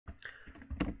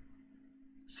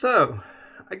So,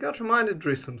 I got reminded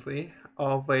recently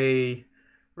of a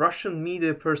Russian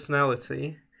media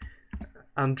personality,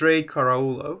 Andrey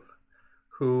Karaulov,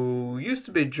 who used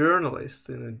to be a journalist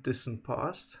in a distant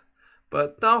past,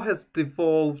 but now has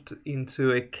devolved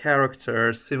into a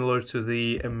character similar to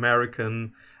the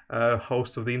American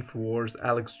host of the InfoWars,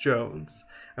 Alex Jones.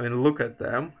 I mean, look at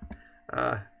them.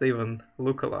 They even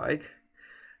look alike.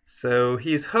 So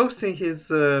he's hosting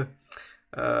his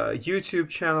YouTube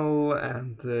channel,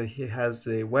 and he has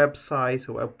a website,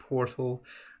 a web portal,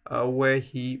 where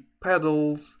he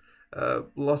peddles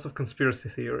lots of conspiracy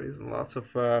theories and lots of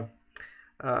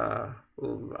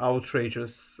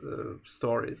outrageous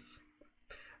stories.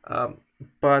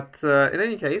 But in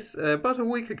any case, about a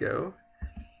week ago,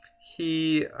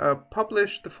 he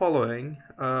published the following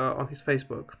on his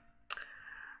Facebook.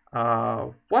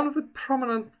 One of the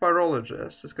prominent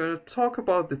virologists is going to talk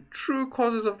about the true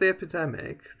causes of the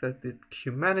epidemic that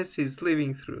humanity is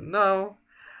living through now,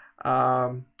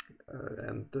 and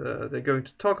they're going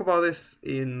to talk about this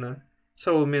in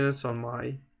several minutes on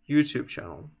my YouTube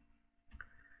channel.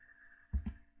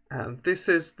 And this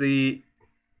is the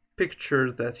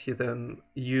picture that he then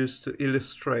used to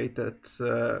illustrate that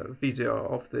video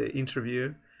of the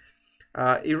interview.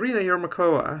 Irina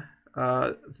Ermakova,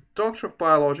 Doctor of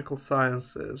Biological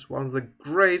Sciences, one of the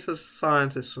greatest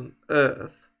scientists on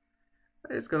Earth,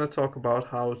 is going to talk about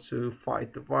how to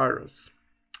fight the virus.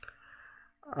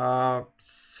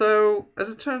 So, as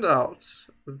it turned out,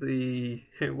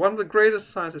 one of the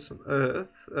greatest scientists on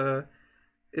Earth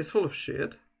is full of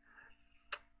shit.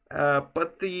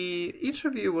 But the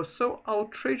interview was so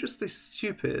outrageously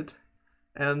stupid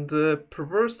and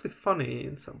perversely funny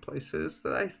in some places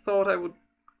that I thought I would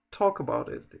talk about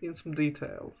it in some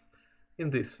details in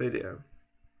this video.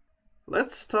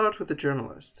 Let's start with the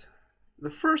journalist. The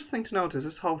first thing to notice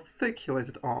is how thick he lays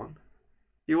it on.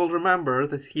 You will remember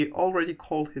that he already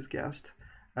called his guest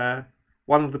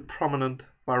one of the prominent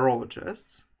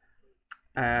virologists,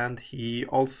 and he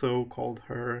also called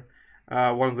her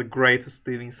one of the greatest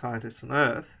living scientists on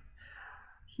Earth.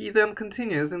 He then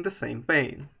continues in the same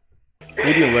vein.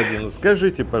 Ирина Владимировна,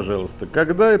 скажите, пожалуйста,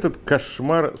 когда этот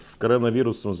кошмар с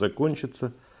коронавирусом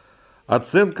закончится?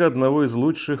 Оценка одного из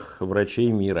лучших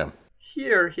врачей мира.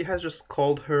 Here he has just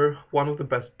called her one of the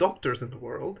best doctors in the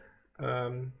world,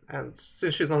 and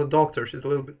since she's not a doctor, she's a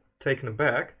little bit taken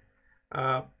aback,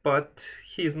 but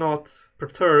he's not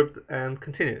perturbed and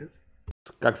continues.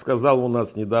 Как сказал у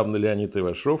нас недавно Леонид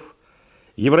Ивашов,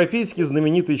 европейский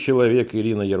знаменитый человек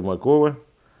Ирина Ермакова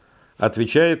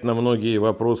отвечает на многие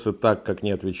вопросы так, как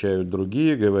не отвечают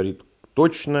другие, говорит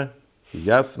точно,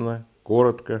 ясно,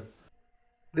 коротко.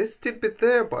 This tidbit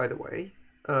there, by the way,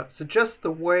 suggests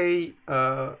the way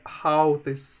how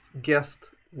this guest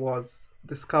was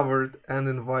discovered and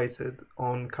invited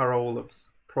on Karaulov's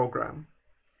program.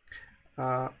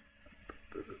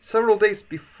 Several days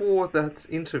before that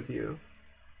interview,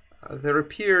 there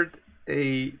appeared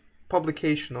a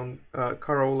publication on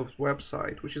Karaulov's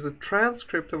website, which is a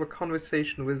transcript of a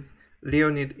conversation with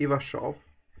Leonid Ivashov,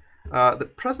 the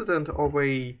president of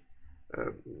a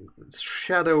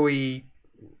shadowy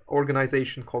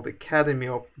organization called Academy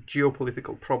of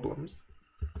Geopolitical Problems.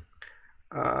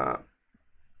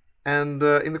 And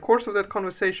in the course of that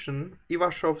conversation,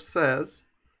 Ivashov says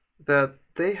that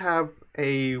they have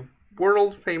a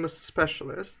world-famous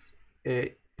specialist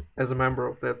as a member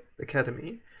of that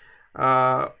academy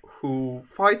who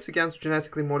fights against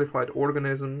genetically modified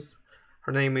organisms.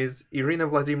 Her name is Irina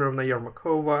Vladimirovna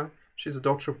Yermakova. She's a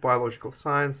doctor of biological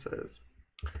sciences.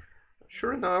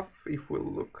 Sure enough, if we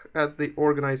look at the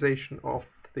organization of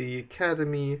the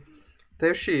academy,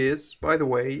 there she is, by the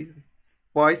way,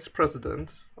 vice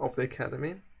president of the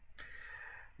academy.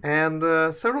 And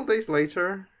several days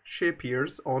later, she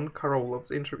appears on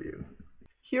Karaulov's interview.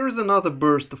 Here is another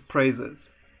burst of praises.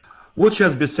 Вот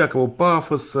сейчас без всякого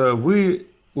пафоса, вы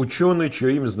ученый,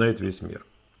 чье имя знает весь мир.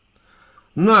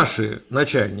 Наши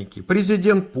начальники,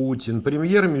 президент Путин,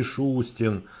 премьер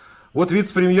Мишустин, вот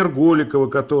вице-премьер Голикова,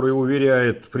 который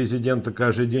уверяет президента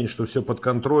каждый день, что все под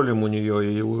контролем у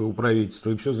нее и у правительства,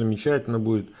 и все замечательно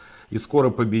будет, и скоро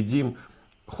победим.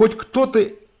 Хоть кто-то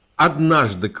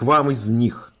однажды к вам из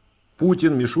них,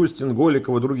 Путин, Мишустин,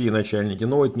 Голикова, другие начальники,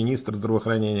 новый министр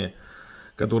здравоохранения,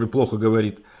 который плохо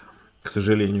говорит, к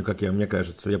сожалению, как мне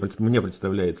кажется, мне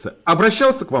представляется,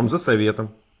 обращался к вам за советом.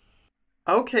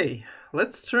 Okay,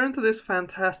 let's turn to this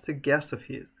fantastic guest of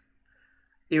his.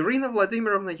 Irina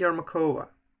Vladimirovna Yermakova.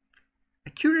 A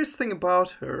curious thing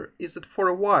about her is that for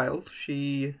a while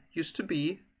she used to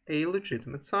be a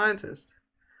legitimate scientist.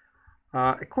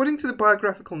 According to the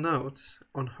biographical notes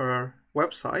on her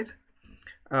website,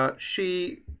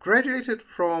 she graduated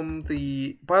from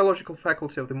the biological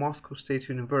faculty of the Moscow State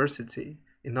University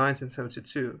in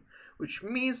 1972, which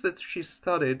means that she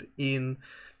studied in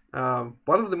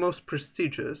one of the most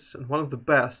prestigious and one of the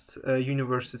best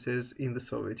universities in the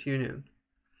Soviet Union.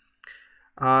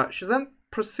 She then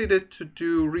proceeded to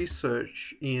do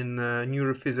research in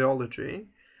neurophysiology,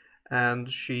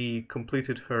 and she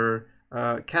completed her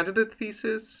candidate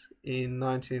thesis in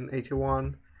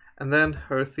 1981, and then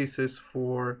her thesis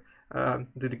for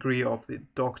the degree of the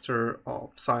Doctor of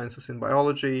Sciences in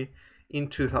Biology in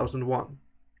 2001.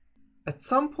 At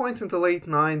some point in the late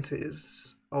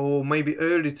 90s, or maybe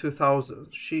early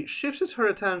 2000s, she shifted her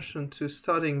attention to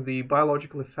studying the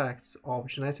biological effects of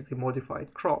genetically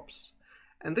modified crops.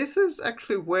 And this is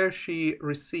actually where she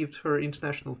received her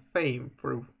international fame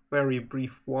for a very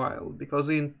brief while, because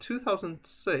in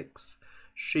 2006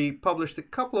 she published a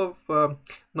couple of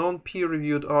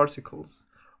non-peer-reviewed articles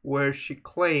where she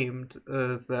claimed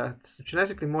that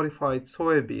genetically modified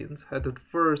soybeans had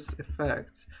adverse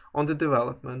effects on the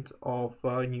development of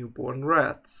newborn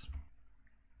rats.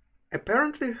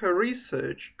 Apparently her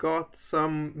research got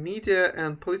some media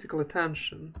and political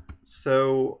attention,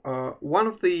 so one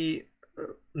of the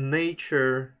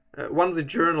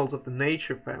journals of the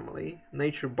Nature family,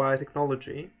 Nature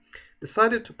Biotechnology,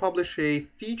 decided to publish a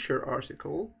feature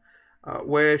article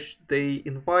where they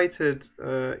invited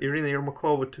Irina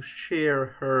Ermakova to share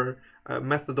her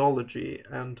methodology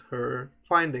and her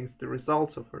findings, the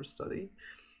results of her study.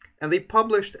 And they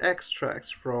published extracts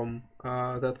from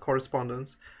that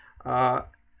correspondence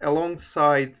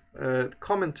alongside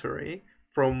commentary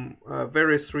from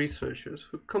various researchers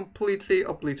who completely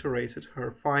obliterated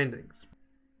her findings.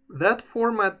 That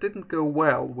format didn't go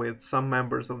well with some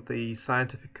members of the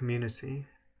scientific community.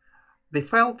 They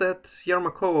felt that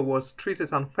Ermakova was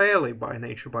treated unfairly by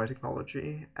Nature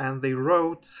Biotechnology, and they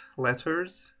wrote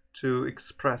letters to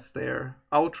express their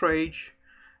outrage,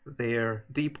 their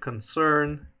deep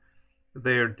concern,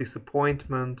 their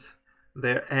disappointment,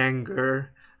 their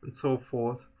anger, and so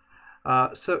forth.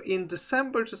 So in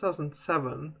December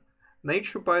 2007,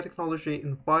 Nature Biotechnology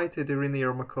invited Irina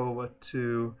Ermakova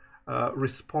to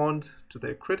respond to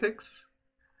their critics,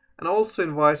 and also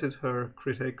invited her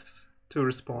critics to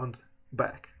respond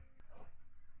back.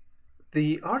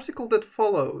 The article that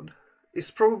followed is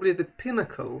probably the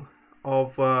pinnacle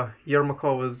of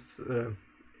Ermakova's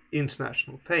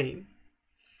international fame.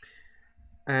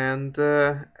 And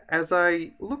as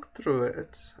I looked through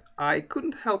it, I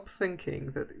couldn't help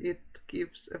thinking that it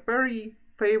gives a very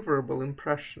favorable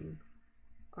impression,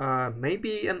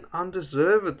 maybe an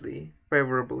undeservedly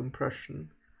favorable impression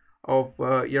of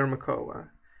Ermakova,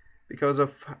 because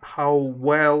of how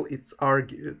well it's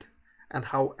argued and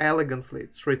how elegantly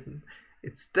it's written.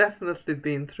 It's definitely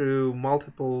been through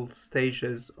multiple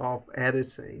stages of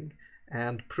editing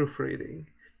and proofreading,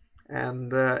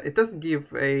 and it doesn't give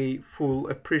a full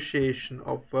appreciation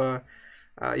of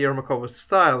Ermakova's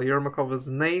style. Ermakova's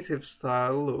native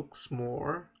style looks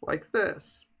more like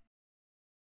this.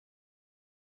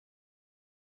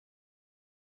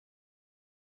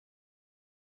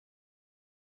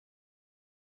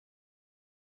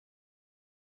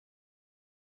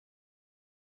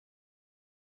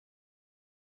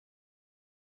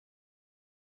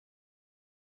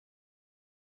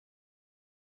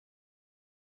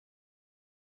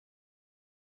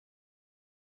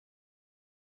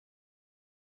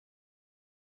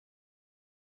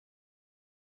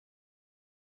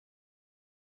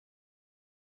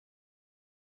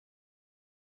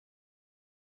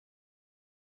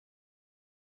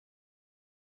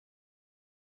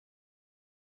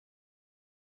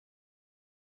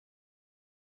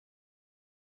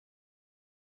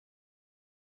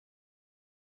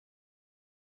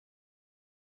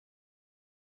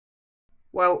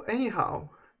 Well, anyhow,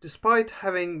 despite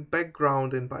having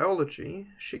background in biology,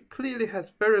 she clearly has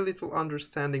very little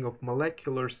understanding of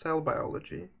molecular cell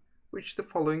biology, which the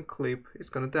following clip is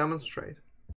going to demonstrate.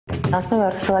 На основе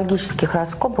археологических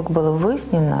раскопок было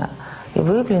выяснено и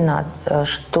выявлено,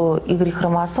 что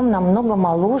Y-хромосом намного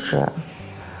моложе,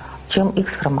 чем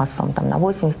X-хромосом, там, на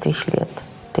 80 тысяч лет.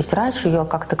 То есть раньше ее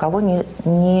как таковой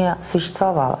не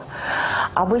существовало.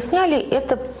 Объясняли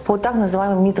это по так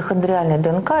называемой митохондриальной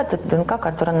ДНК. Это ДНК,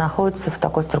 которая находится в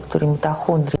такой структуре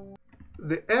митохондрий.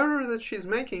 The error that she's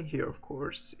making here, of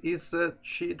course, is that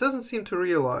she doesn't seem to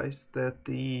realize that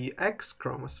the X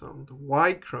chromosome, the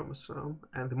Y chromosome,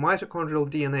 and the mitochondrial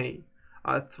DNA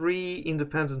are three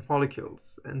independent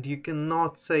molecules, and you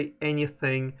cannot say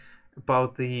anything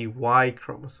about the Y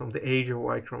chromosome, the age of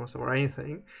Y chromosome, or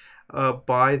anything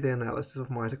by the analysis of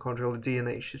mitochondrial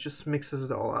DNA. She just mixes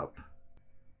it all up.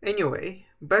 Anyway,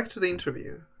 back to the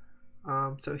interview.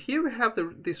 So here we have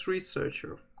this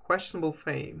researcher of questionable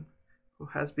fame who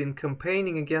has been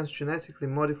campaigning against genetically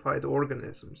modified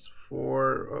organisms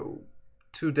for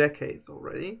 2 decades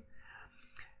already.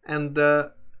 And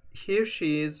here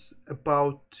she is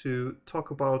about to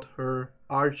talk about her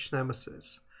arch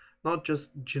nemesis, not just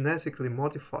genetically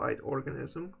modified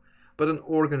organism, but an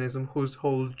organism whose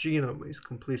whole genome is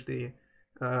completely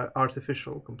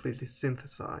artificial, completely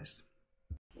synthesized.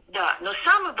 Да, но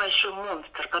самый большой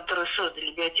монстр, который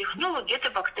создали биотехнологи,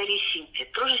 это бактерия синтия,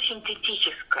 тоже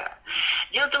синтетическая.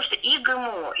 Дело в том, что и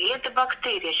ГМО, и эта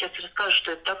бактерия, сейчас расскажу,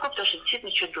 что это такое, потому что это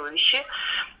действительно чудовище,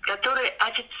 которое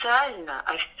официально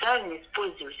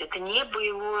используется. Это не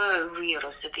боевой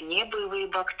вирус, это не боевые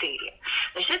бактерии.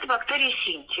 Значит, эта бактерия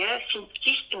синтия с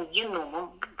синтетическим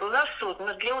геномом была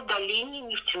создана для удаления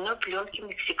нефтяной пленки в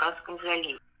Мексиканском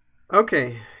заливе.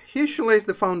 Okay, here she lays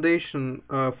the foundation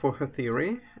for her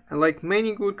theory. And like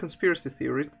many good conspiracy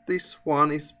theories, this one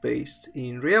is based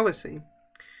in reality.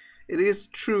 It is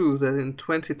true that in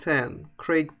 2010,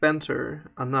 Craig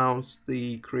Venter announced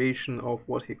the creation of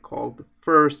what he called the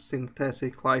first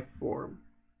synthetic life form.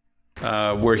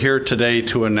 We're here today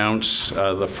to announce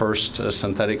the first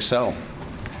synthetic cell,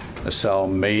 a cell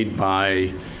made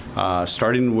by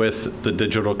starting with the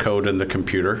digital code in the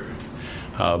computer,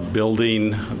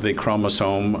 building the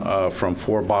chromosome from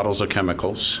 4 bottles of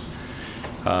chemicals,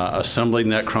 assembling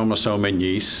that chromosome in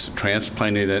yeast,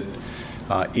 transplanting it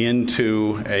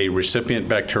into a recipient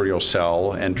bacterial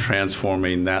cell, and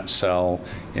transforming that cell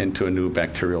into a new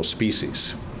bacterial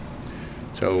species.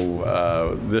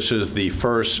 So this is the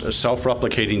first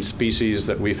self-replicating species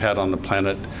that we've had on the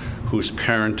planet whose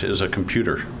parent is a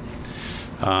computer.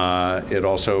 It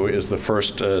also is the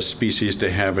first species to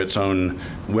have its own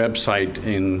website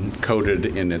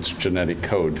encoded in its genetic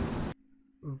code.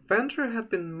 Venter had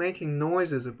been making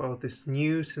noises about this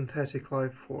new synthetic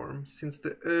life form since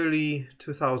the early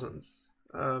 2000s,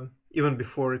 even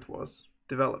before it was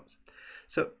developed.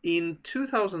 So in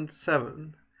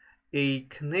 2007, a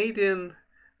Canadian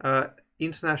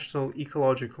International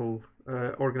Ecological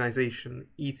Organization,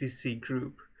 ETC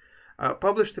group,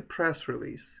 published a press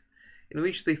release in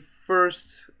which they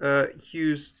first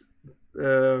used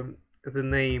the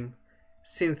name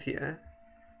Cynthia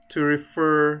to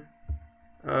refer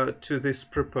to this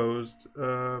proposed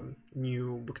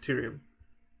new bacterium.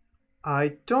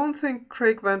 I don't think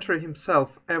Craig Venter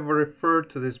himself ever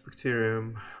referred to this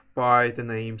bacterium by the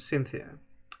name Cynthia.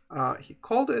 He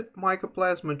called it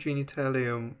Mycoplasma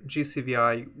genitalium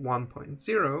GCVI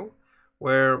 1.0,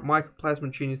 where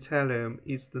Mycoplasma genitalium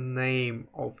is the name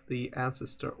of the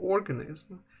ancestor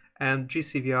organism and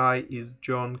GCVI is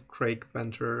John Craig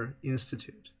Venter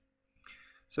Institute.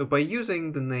 So by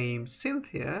using the name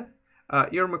Cynthia,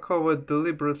 Ermakova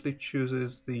deliberately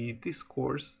chooses the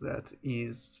discourse that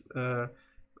is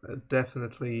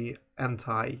definitely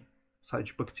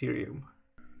anti-such bacterium.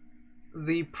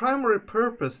 The primary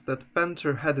purpose that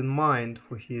Venter had in mind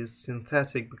for his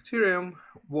synthetic bacterium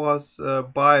was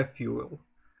biofuel.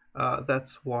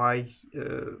 That's why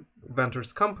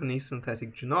Venter's company,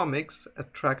 Synthetic Genomics,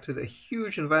 attracted a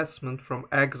huge investment from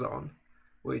Exxon,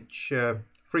 which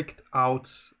freaked out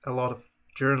a lot of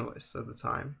journalists at the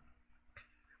time.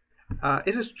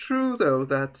 It is true, though,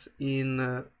 that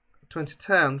in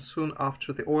 2010, soon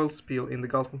after the oil spill in the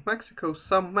Gulf of Mexico,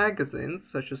 some magazines,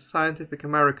 such as Scientific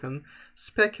American,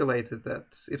 speculated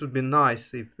that it would be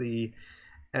nice if the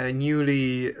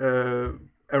newly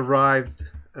arrived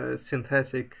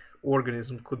synthetic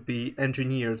organism could be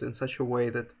engineered in such a way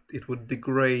that it would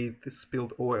degrade the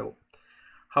spilled oil.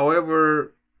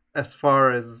 However, as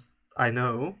far as I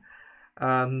know,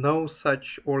 no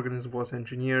such organism was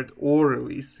engineered or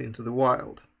released into the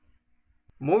wild.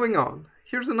 Moving on,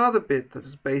 here's another bit that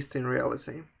is based in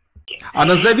reality. А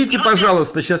назовите,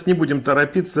 пожалуйста, сейчас не будем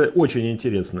торопиться, очень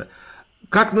интересно.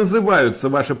 Как называются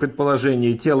ваши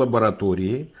предположения те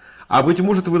лаборатории? А быть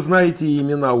может, вы знаете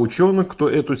имена ученых, кто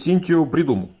эту Синтию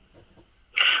придумал?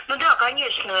 Ну да,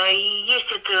 конечно, и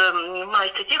есть это моя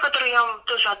статья, которую я вам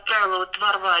тоже отправила вот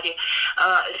Варваре.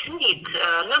 Смит,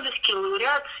 Нобелевский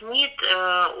лауреат Смит,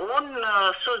 он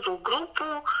создал группу,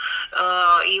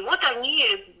 и вот они,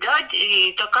 да,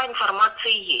 и такая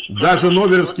информация есть. Даже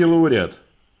Нобелевский лауреат?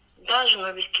 Даже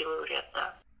Нобелевский лауреат,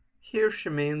 да. Here she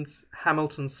means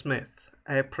Hamilton Smith,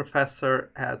 a professor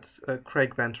at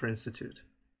Craig Venter Institute.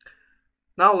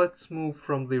 Now let's move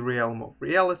from the realm of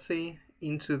reality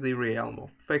into the realm of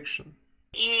fiction.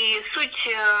 И суть,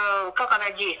 как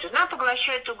она действует, она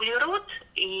поглощает углерод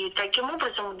и таким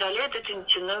образом удаляет эту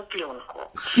нефтяную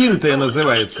пленку. Синтия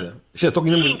называется. Сейчас только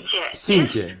не...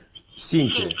 Синтия,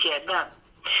 Синтия, да.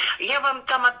 Я вам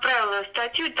там отправила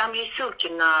статью, там есть ссылки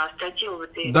на статью. Вот,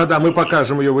 Да-да, мы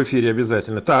покажем ее в эфире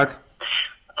обязательно. Так.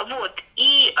 Вот.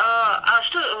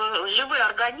 Что живые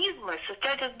организмы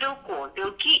состоят из белков.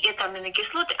 Белки – это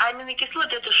аминокислоты. А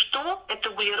аминокислоты – это что? Это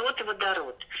углерод и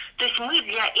водород. То есть мы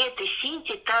для этой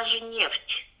Синтии та же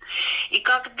нефть. И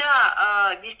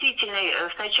когда действительно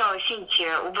сначала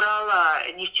Синтия убрала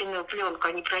нефтяную пленку,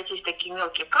 они превратились в такие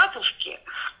мелкие катушки,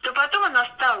 то потом она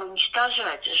стала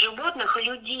уничтожать животных и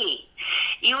людей.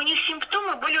 И у них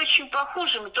симптомы были очень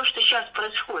похожи на то, что сейчас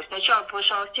происходит. Сначала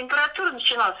повышалась температура,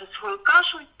 начинался свой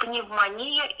кашель,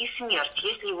 пневмония и смерть,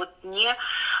 если вот не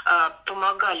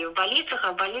помогали в больницах,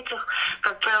 а в больницах,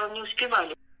 как правило, не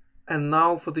успевали. And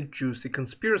now for the juicy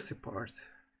conspiracy part.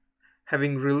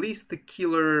 Having released the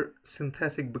killer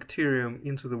synthetic bacterium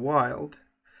into the wild,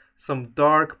 some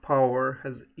dark power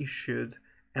has issued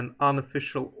an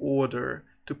unofficial order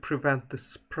to prevent the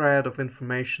spread of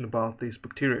information about this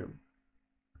bacterium.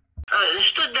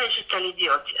 Что дальше стали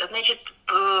делать? Значит,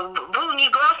 был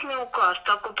негласный указ,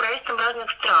 такой правительством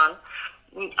разных стран,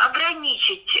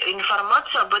 ограничить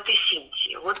информацию об этой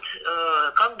Синтии. Вот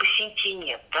как бы Синтии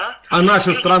нет, да? А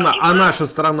наша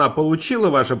страна получила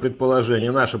ваше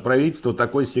предположение, наше правительство,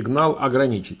 такой сигнал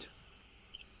ограничить?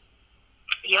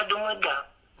 Я думаю, да.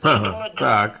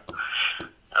 Так.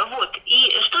 Вот.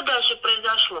 И что дальше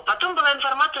произошло? Потом была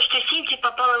информация, что Синтия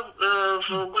попала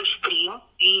в Гольфстрим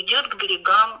и идет к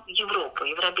берегам Европы,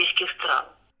 европейских стран.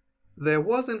 There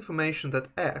was information that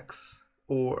X,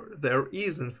 or there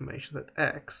is information that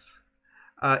X,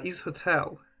 is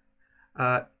hotel.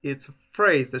 It's a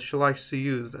phrase that she likes to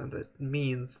use, and it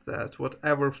means that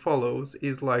whatever follows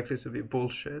is likely to be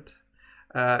bullshit,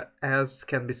 as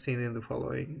can be seen in the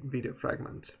following video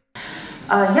fragment.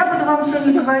 Я буду вам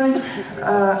сегодня говорить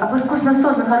об искусственно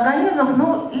созданных организмах,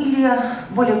 ну или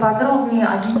более подробнее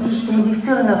о генетически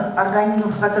модифицированных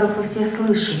организмах, о которых вы все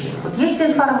слышали. Вот есть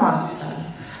информация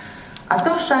о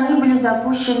том, что они были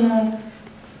запущены,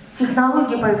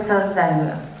 технология по их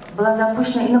созданию была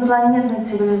запущена инопланетной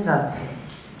цивилизацией.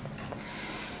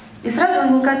 И сразу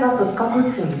возникает вопрос, какой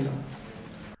целью?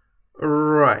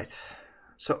 Right.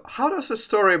 So how does the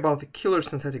story about the killer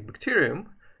synthetic bacterium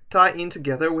tie in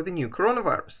together with the new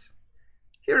coronavirus?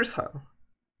 Here's how.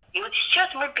 И вот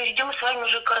сейчас мы перейдем с вами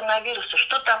уже к коронавирусу.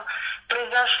 Что там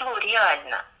произошло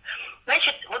реально?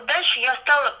 Значит, вот дальше я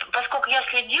стала, поскольку я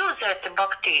следила за этой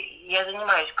бактерией, я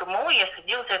занимаюсь ГМО, я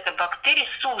следила за этой бактерией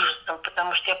с ужасом,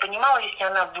 потому что я понимала, если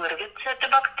она вырвется, эта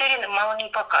бактерия мало не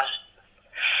покажет.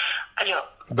 Алло.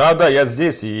 Да, я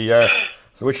здесь, и я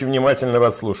очень внимательно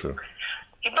вас слушаю.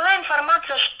 И была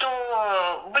информация,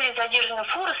 что были задержаны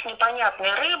фуры с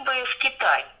непонятной рыбой в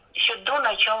Китай, еще до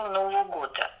начала Нового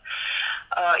года,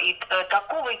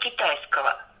 такого и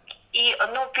китайского.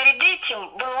 Но перед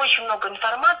этим было очень много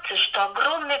информации, что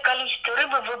огромное количество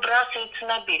рыбы выбрасывается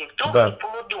на берег, дохлой,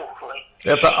 полудохлой.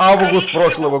 Это август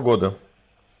прошлого года.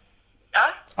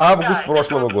 А? Август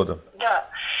прошлого года. Да.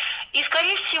 И,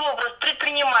 скорее всего, просто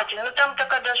предприниматели, там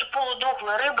такая даже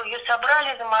полудохлая рыба, ее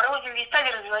собрали, заморозили и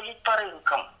стали разводить по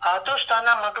рынкам. А то, что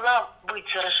она могла быть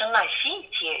заражена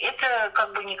Синтией, это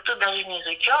как бы никто даже не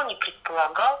изучал, не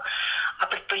предполагал, а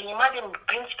предпринимателям, в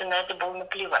принципе, на это было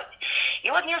наплевать.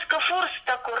 И вот несколько фур с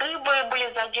такой рыбой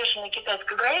были задержаны на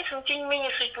китайской границе, но тем не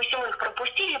менее, судя по всему, их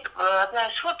пропустили, одна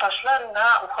из фур пошла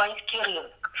на уханьский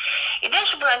рынок. И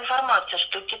дальше была информация,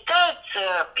 что китаец,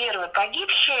 первый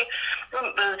погибший,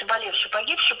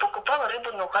 погибший, покупал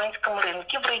рыбу на уханьском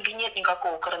рынке. В рыбе нет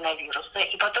никакого коронавируса.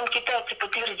 И потом китайцы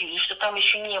подтвердили, что там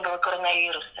еще не было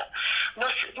коронавируса. Но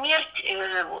смерть,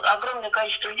 огромное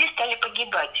количество людей стали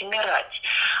погибать, умирать.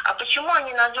 А почему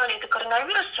они назвали это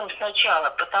коронавирусом сначала?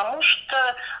 Потому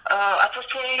что от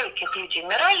воспаления легких люди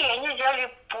умирали, и они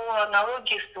взяли по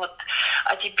аналогии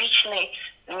с атипичной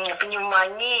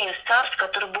пневмонии SARS,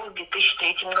 который был в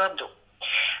 2003 году.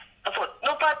 Вот.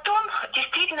 Но потом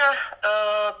действительно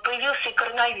появился и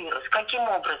коронавирус. Каким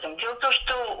образом? Дело в том,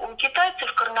 что у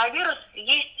китайцев коронавирус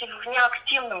есть в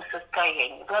неактивном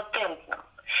состоянии, в латентном.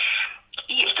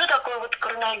 И что такое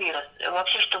коронавирус?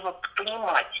 Вообще, чтобы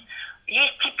понимать.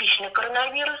 Есть типичный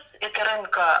коронавирус, это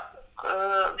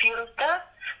РНК-вирус, да?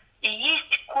 И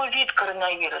есть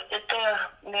ковид-коронавирус. Это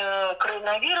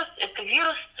коронавирус, это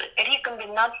вирус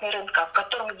рекомбинантной РНК, в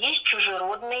котором есть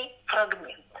чужеродный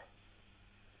фрагмент.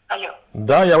 Алло.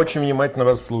 Да, я очень внимательно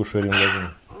вас слушаю, Ирина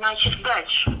Владимировна. Значит,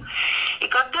 дальше. И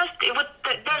когда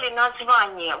дали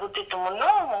название этому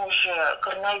новому уже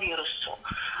коронавирусу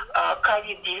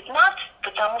COVID-19,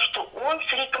 потому что он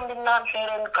с рекомбинантной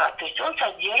РНК, то есть он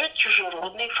содержит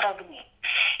чужеродный фрагмент.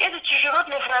 Этот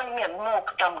чужеродный фрагмент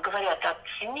мог, там говорят, от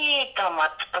свиней, там,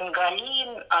 от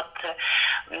панголин, от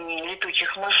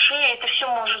летучих мышей, это все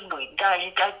может быть, да, и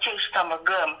от тех же самых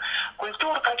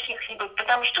ГМ-культур каких-либо,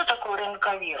 потому что такое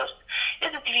РНК-вирус?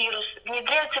 Этот вирус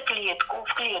внедряется в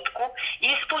клетку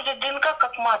и использует ДНК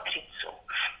как матрицу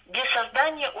для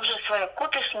создания уже своей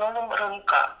копии с новым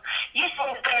РНК. Если,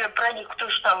 например, проник в ту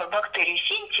же самую бактерию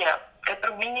Синтия,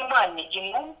 который минимальный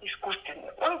геном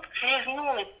искусственный, он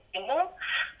слезнул этот геном,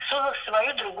 создал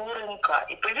свою другую РНК.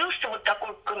 И появился вот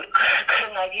такой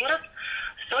коронавирус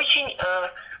с очень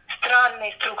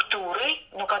странной структурой,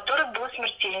 но который был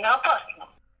смертельно опасным.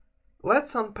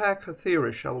 Let's unpack her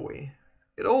theory, shall we?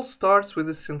 It all starts with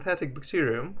a synthetic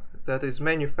bacterium that is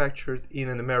manufactured in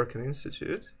an American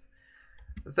institute.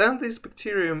 Then this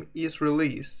bacterium is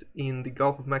released in the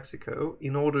Gulf of Mexico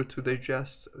in order to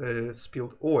digest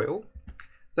spilled oil.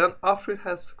 Then after it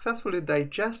has successfully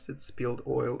digested spilled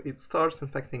oil, it starts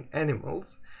infecting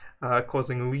animals,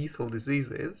 causing lethal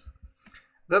diseases.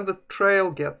 Then the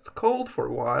trail gets cold for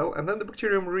a while, and then the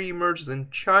bacterium re-emerges in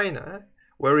China,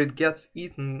 where it gets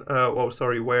eaten,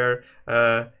 where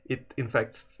it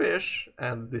infects fish,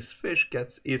 and this fish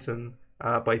gets eaten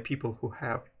by people who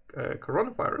have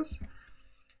coronavirus.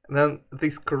 And then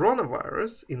this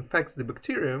coronavirus infects the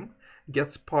bacterium,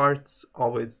 gets parts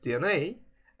of its DNA,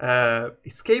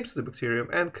 escapes the bacterium,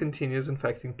 and continues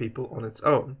infecting people on its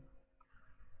own.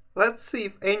 Let's see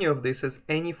if any of this has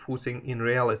any footing in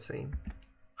reality.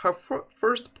 Her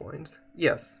first point,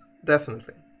 yes,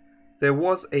 definitely. There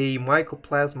was a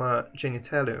Mycoplasma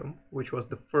genitalium, which was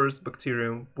the first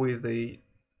bacterium with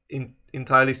an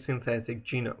entirely synthetic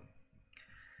genome.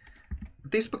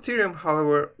 This bacterium,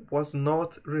 however, was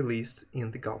not released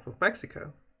in the Gulf of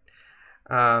Mexico.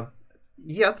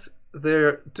 Yet,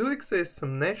 there do exist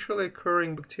some naturally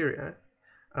occurring bacteria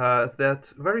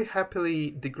that very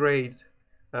happily degrade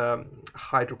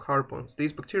hydrocarbons.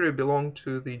 These bacteria belong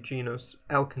to the genus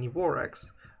Alcanivorax,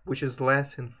 which is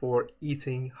Latin for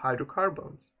eating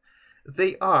hydrocarbons.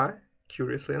 They are,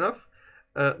 curiously enough,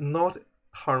 not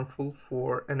harmful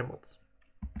for animals.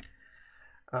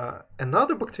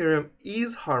 Another bacterium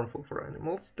is harmful for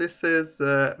animals. This is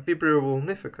Vibrio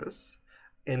vulnificus,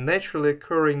 a naturally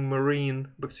occurring marine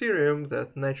bacterium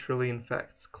that naturally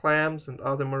infects clams and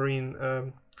other marine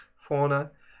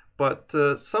fauna, but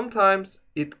sometimes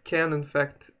it can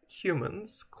infect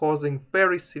humans, causing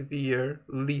very severe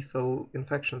lethal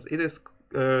infections. It is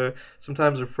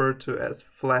sometimes referred to as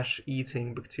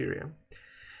flesh-eating bacterium.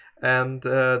 And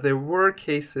there were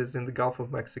cases in the Gulf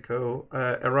of Mexico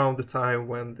around the time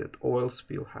when that oil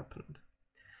spill happened.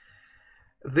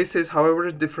 This is, however,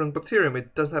 a different bacterium.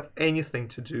 It doesn't have anything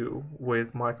to do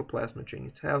with Mycoplasma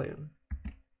genitalium.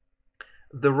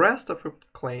 The rest of her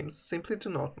claims simply do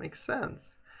not make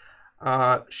sense.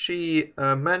 She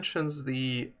mentions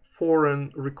the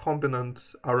foreign recombinant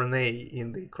RNA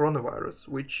in the coronavirus,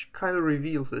 which kind of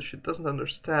reveals that she doesn't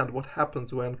understand what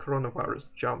happens when coronavirus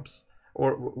jumps,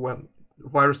 or when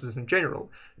viruses in general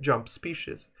jump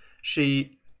species.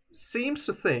 She seems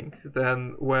to think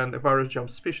that when a virus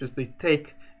jumps species, they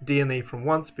take DNA from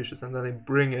one species and then they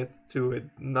bring it to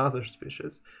another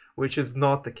species, which is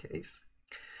not the case.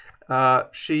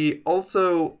 She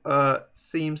also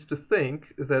seems to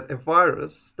think that a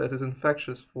virus that is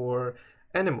infectious for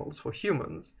animals, for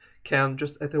humans, can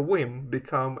just at a whim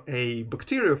become a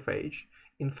bacteriophage,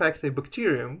 infect a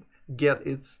bacterium, get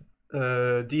its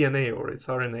DNA or its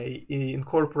RNA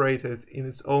incorporated in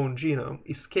its own genome,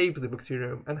 escape the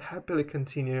bacterium, and happily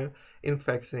continue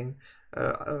infecting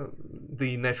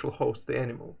the natural host, the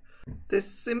animal. This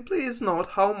simply is not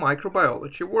how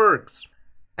microbiology works.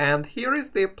 And here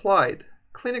is the applied,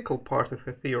 clinical part of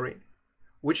her theory,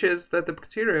 which is that the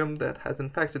bacterium that has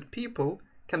infected people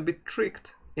can be tricked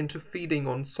into feeding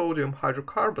on sodium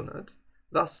hydrocarbonate,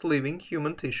 thus leaving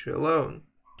human tissue alone.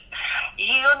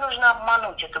 Ее нужно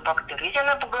обмануть, эту бактерию. Если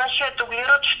она поглощает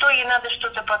углерод, что ей надо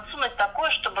что-то подсунуть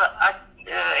такое, чтобы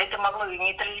это могло ее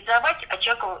нейтрализовать, а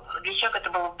для человека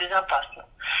это было безопасно.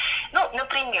 Ну,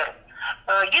 например,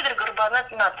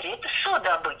 гидрокарбонат натрия – это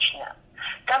сода обычная.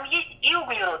 Там есть и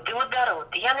углерод, и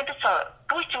водород. Я написала,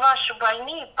 пусть ваши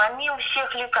больные, помимо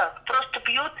всех лекарств, просто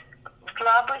пьют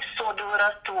слабый содовый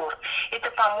раствор. Это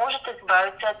поможет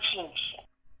избавиться от синтеза.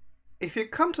 If you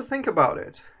come to think about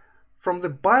it, from the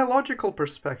biological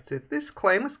perspective, this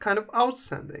claim is kind of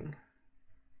outstanding.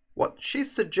 What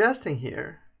she's suggesting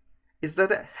here is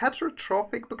that a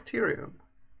heterotrophic bacterium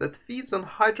that feeds on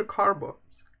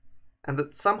hydrocarbons and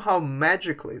that somehow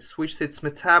magically switches its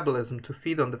metabolism to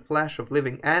feed on the flesh of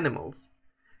living animals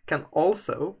can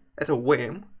also, at a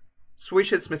whim,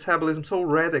 switch its metabolism so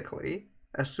radically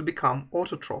as to become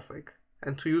autotrophic,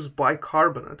 and to use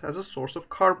bicarbonate as a source of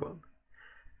carbon.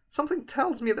 Something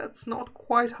tells me that's not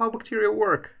quite how bacteria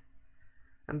work.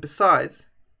 And besides,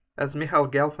 as Mikhail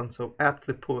Gelfand so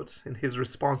aptly put in his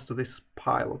response to this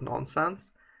pile of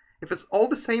nonsense, if it's all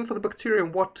the same for the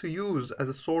bacterium what to use as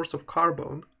a source of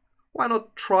carbon, why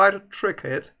not try to trick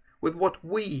it with what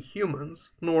we humans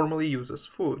normally use as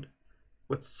food,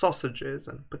 with sausages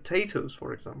and potatoes,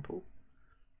 for example?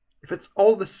 If it's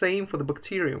all the same for the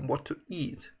bacterium what to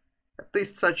eat, at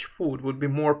least such food would be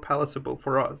more palatable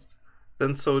for us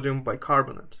than sodium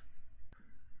bicarbonate.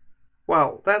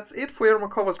 Well, that's it for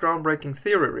Ermakova's groundbreaking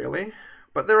theory, really,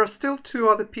 but there are still two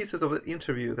other pieces of the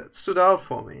interview that stood out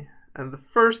for me, and the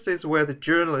first is where the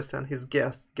journalist and his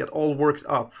guest get all worked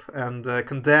up and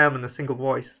condemn in a single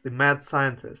voice the mad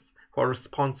scientists who are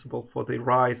responsible for the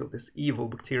rise of this evil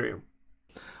bacterium.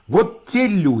 Вот те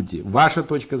люди, ваша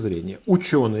точка зрения,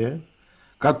 ученые,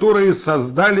 которые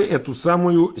создали эту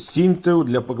самую синтею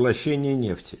для поглощения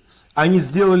нефти. Они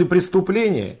сделали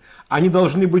преступление, они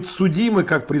должны быть судимы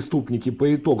как преступники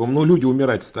по итогам, но люди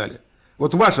умирать стали.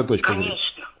 Вот ваша точка зрения.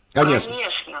 Конечно.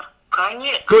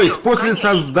 Конечно. То есть после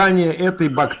создания этой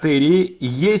бактерии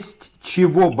есть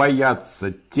чего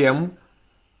бояться тем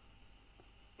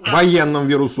военным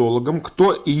вирусологам,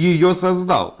 кто ее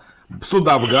создал.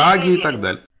 Суда в Гааге и так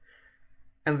далее.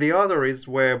 And the other is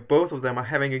where both of them are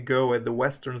having a go at the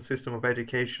Western system of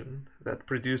education that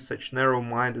produced such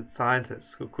narrow-minded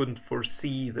scientists who couldn't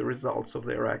foresee the results of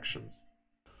their actions.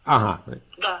 Ага.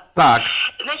 Да. Так.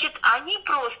 Значит, они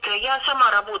просто... Я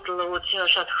сама работала вот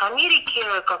сейчас в Америке,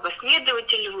 как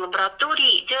исследователь в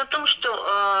лаборатории. Дело в том,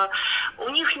 что у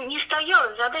них не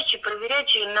стояла задача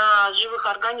проверять на живых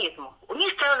организмах. У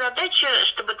них стояла задача,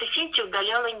 чтобы эта синтия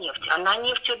удаляла нефть. Она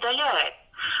нефть удаляет.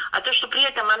 А то, что при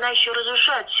этом она еще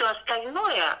разрушает все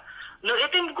остальное, но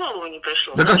это им в голову не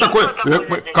пришло. Да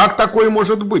как такое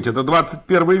может быть? Это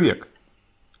 21 век.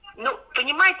 Ну,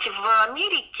 понимаете, в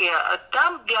Америке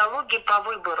там биология по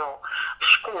выбору в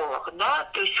школах, да,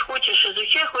 то есть хочешь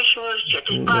изучай, хочешь не изучай,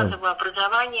 то есть базовое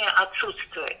образование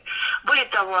отсутствует. Более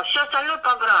того, все остальное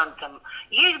по грантам.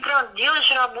 Есть грант,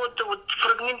 делаешь работу, вот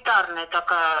фрагментарное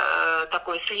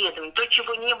такое исследование, то,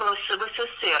 чего не было в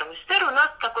СССР. В СССР у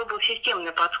нас такой был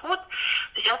системный подход,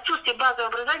 то есть отсутствие базового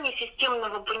образования,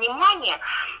 системного понимания,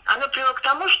 оно привело к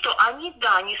тому, что они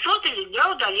создали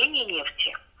для удаления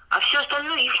нефти. А все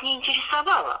остальное их не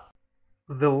интересовало.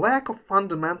 The lack of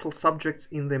fundamental subjects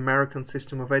in the American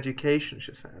system of education,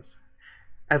 she says,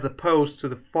 as opposed to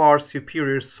the far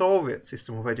superior Soviet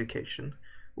system of education,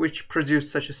 which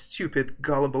produced such a stupid,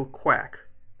 gullible quack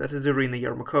that is Irina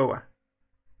Yermakova.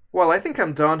 Well, I think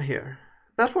I'm done here.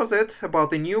 That was it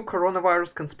about the new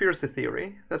coronavirus conspiracy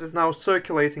theory that is now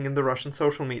circulating in the Russian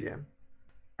social media.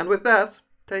 And with that,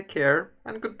 take care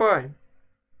and goodbye.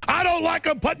 I don't like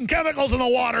them putting chemicals in the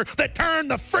water that turn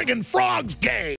the friggin' frogs gay.